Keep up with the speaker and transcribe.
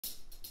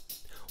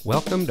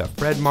Welcome to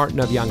Fred Martin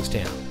of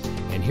Youngstown,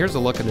 and here's a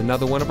look at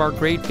another one of our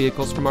great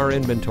vehicles from our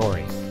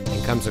inventory,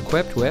 and comes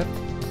equipped with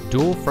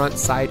dual front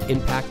side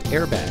impact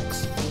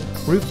airbags,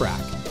 roof rack,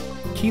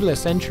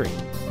 keyless entry,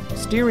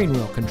 steering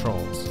wheel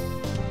controls,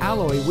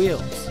 alloy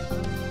wheels,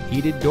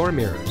 heated door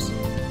mirrors,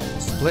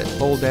 split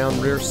fold down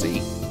rear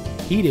seat,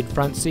 heated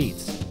front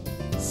seats,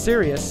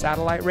 Sirius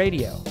satellite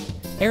radio,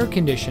 air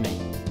conditioning,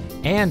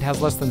 and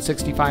has less than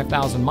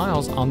 65,000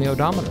 miles on the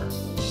odometer.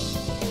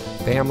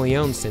 Family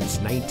owned since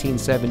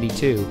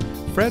 1972,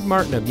 Fred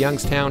Martin of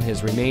Youngstown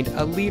has remained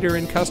a leader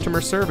in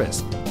customer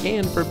service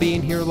and for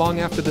being here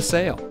long after the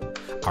sale.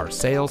 Our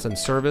sales and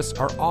service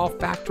are all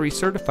factory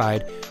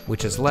certified,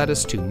 which has led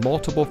us to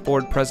multiple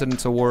Ford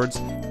President's Awards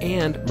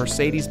and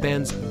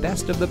Mercedes-Benz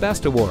Best of the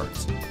Best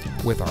Awards.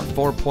 With our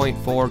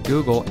 4.4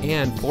 Google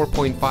and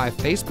 4.5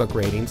 Facebook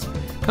ratings,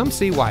 come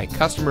see why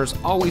customers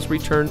always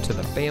return to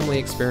the family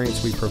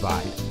experience we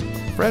provide.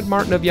 Fred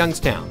Martin of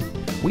Youngstown.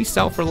 We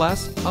sell for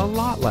less, a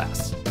lot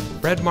less.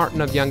 Fred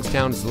Martin of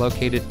Youngstown is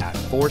located at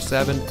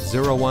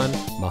 4701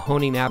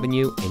 Mahoning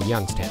Avenue in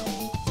Youngstown.